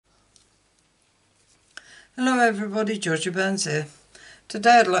Hello everybody, Georgia Burns here.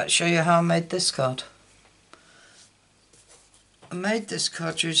 Today I'd like to show you how I made this card. I made this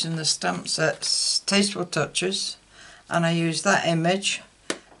card using the stamp sets Tasteful Touches, and I used that image,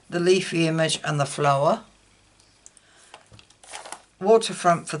 the leafy image and the flower,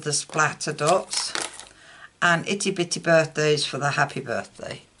 waterfront for the splatter dots, and itty bitty birthdays for the happy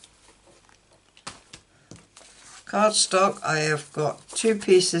birthday. Cardstock, I have got two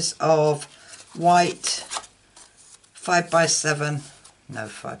pieces of white 5 by 7, no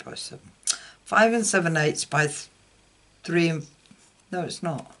 5 by 7, 5 and 7/8 by 3 and, no it's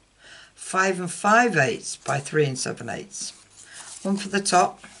not, 5 and 5/8 by 3 and 7/8. One for the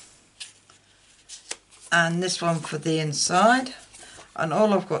top and this one for the inside, and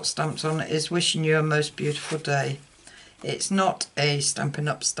all I've got stamped on it is wishing you a most beautiful day. It's not a Stampin'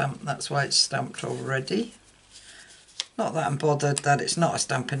 Up stamp, that's why it's stamped already. Not that I'm bothered that it's not a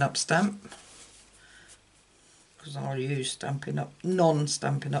Stampin' Up stamp, because I'll use Stampin' Up,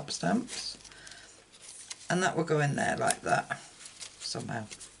 non-Stampin' Up stamps. And that will go in there like that, somehow.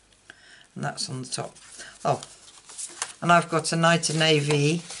 And that's on the top. Oh, and I've got a Night and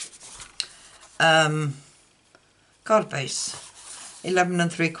Navy card base. 11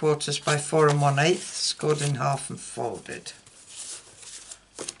 3/4 by 4 1/8, scored in half and folded.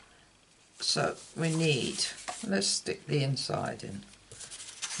 So we need, let's stick the inside in.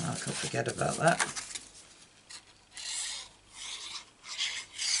 I can forget about that.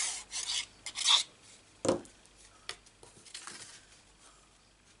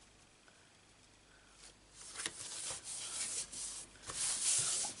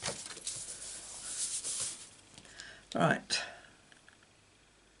 Right,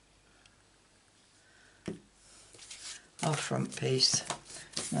 our front piece.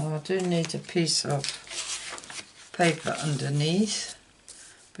 Now I do need a piece of paper underneath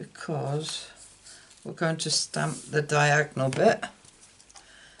because we're going to stamp the diagonal bit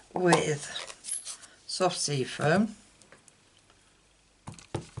with soft sea foam.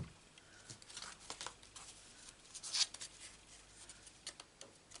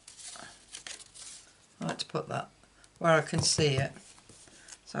 I like to put that where I can see it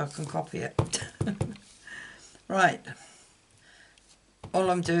so I can copy it. Right,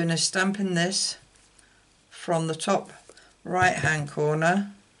 all I'm doing is stamping this from the top right hand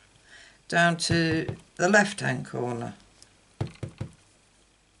corner down to the left hand corner,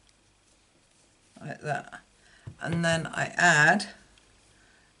 like that, and then I add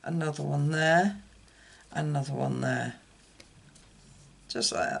another one there, another one there,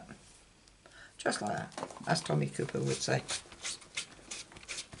 just like that. Just like that, as Tommy Cooper would say.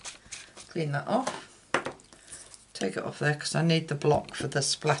 Clean that off. Take it off there because I need the block for the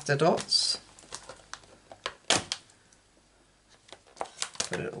splatter dots.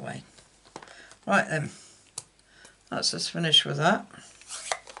 Put it away. Right then, that's us finished with that.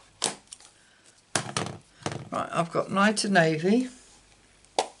 Right, I've got Night and Navy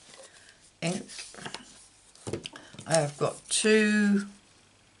ink. I have got two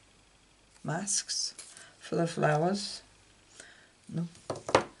masks for the flowers, and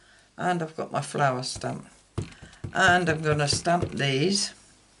I've got my flower stamp, and I'm going to stamp these.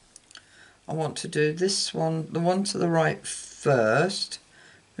 I want to do this one, the one to the right first,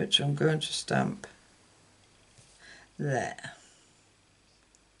 which I'm going to stamp there.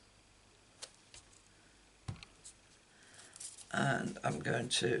 And I'm going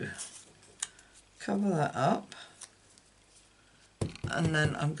to cover that up, and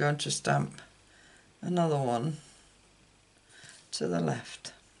then I'm going to stamp another one to the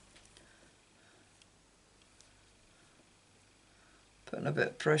left, putting a bit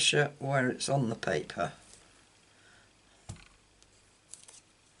of pressure where it's on the paper,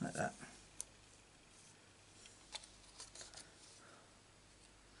 like that.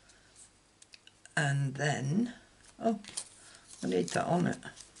 And then, oh, I need that on it.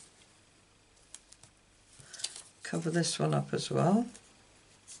 Cover this one up as well.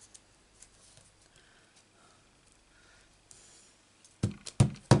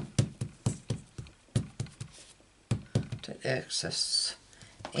 Take the excess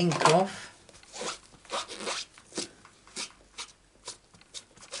ink off.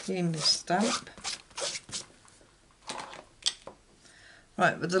 Clean the stamp.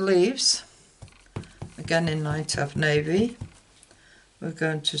 Right, with the leaves, again in Night of Navy, we're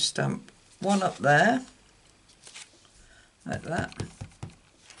going to stamp one up there, like that.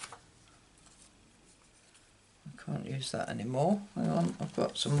 I can't use that anymore. Hang on, I've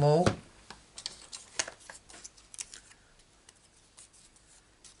got some more.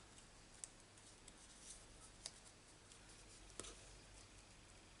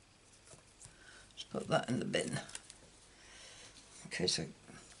 Put that in the bin in case I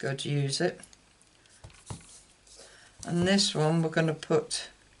go to use it. And this one we're going to put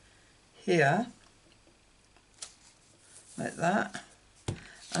here, like that.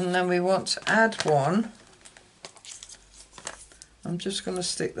 And then we want to add one. I'm just going to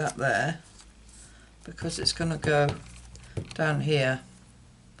stick that there because it's going to go down here.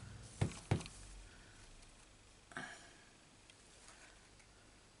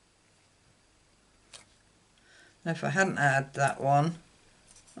 Now if I hadn't added that one,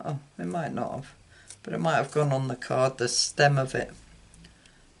 oh, it might not have, but it might have gone on the card, the stem of it.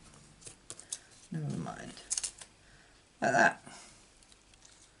 Never mind. Like that.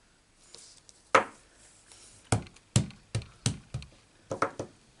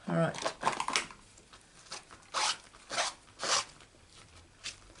 Alright.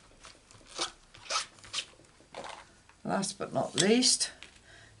 Last but not least,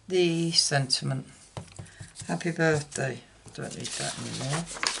 the sentiment. Happy birthday. Don't need that anymore.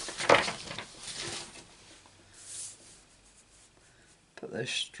 Put those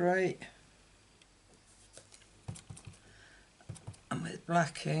straight. And with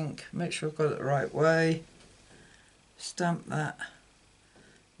black ink, make sure I've got it the right way. Stamp that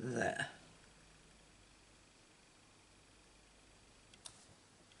there.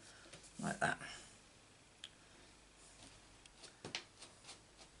 Like that.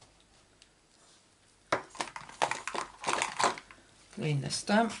 Clean the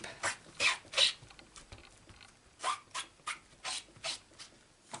stamp.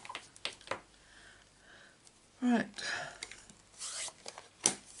 Right.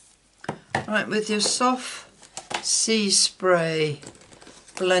 Right, with your soft sea spray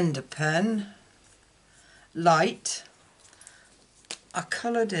blender pen, light, I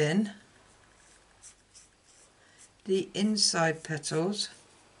coloured in the inside petals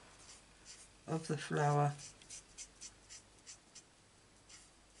of the flower.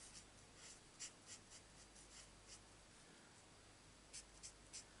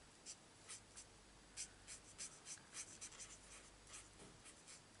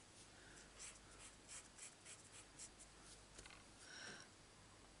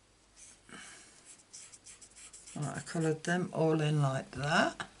 Right, I coloured them all in like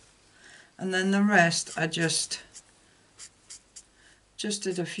that, and then the rest I just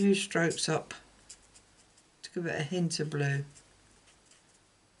did a few strokes up to give it a hint of blue.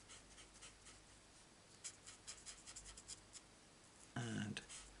 And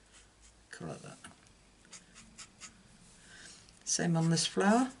colour that. Same on this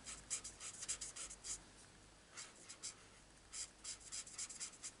flower.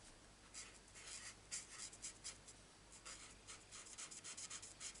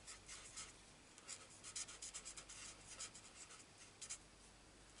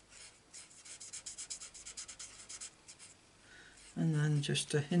 And then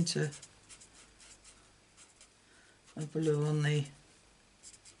just a hint of blue on the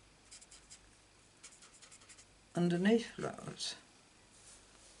underneath flowers,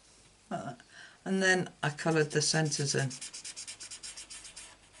 like that. And then I coloured the centres in.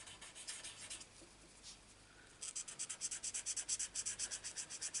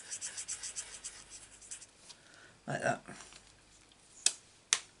 Like that.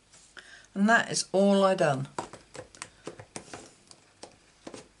 And that is all I done.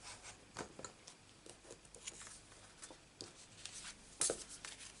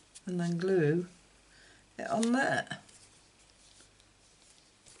 And then glue it on there.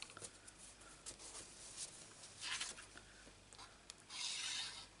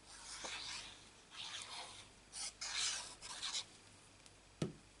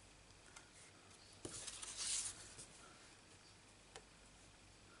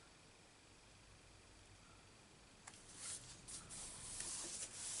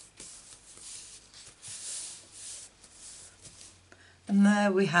 And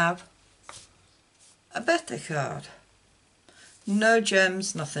there we have a birthday card. No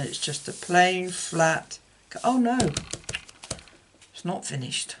gems, nothing, it's just a plain flat. Oh no, it's not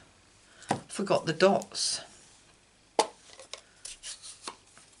finished. Forgot the dots.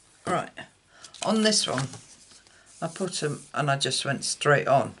 Right, on this one I put them and I just went straight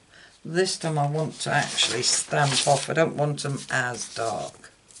on. This time I want to actually stamp off, I don't want them as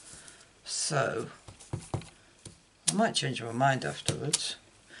dark. So I might change my mind afterwards.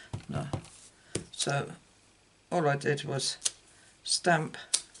 No. So all I did was stamp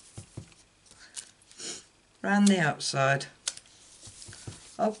round the outside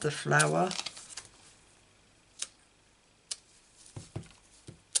of the flower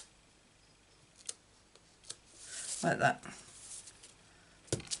like that.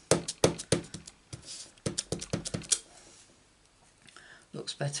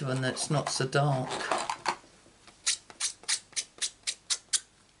 looks better when it's not so dark.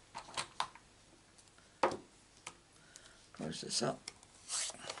 Close this up.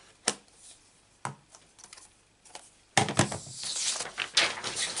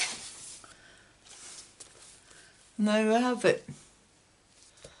 And there we have it.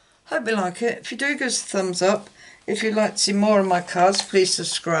 Hope you like it. If you do, give us a thumbs up. If you'd like to see more of my cards, please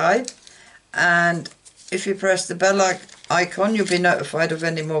subscribe. And if you press the bell icon, you'll be notified of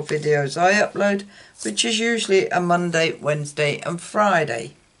any more videos I upload, which is usually a Monday, Wednesday and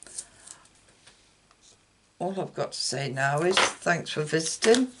Friday. All I've got to say now is thanks for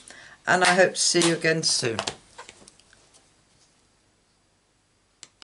visiting, and I hope to see you again soon.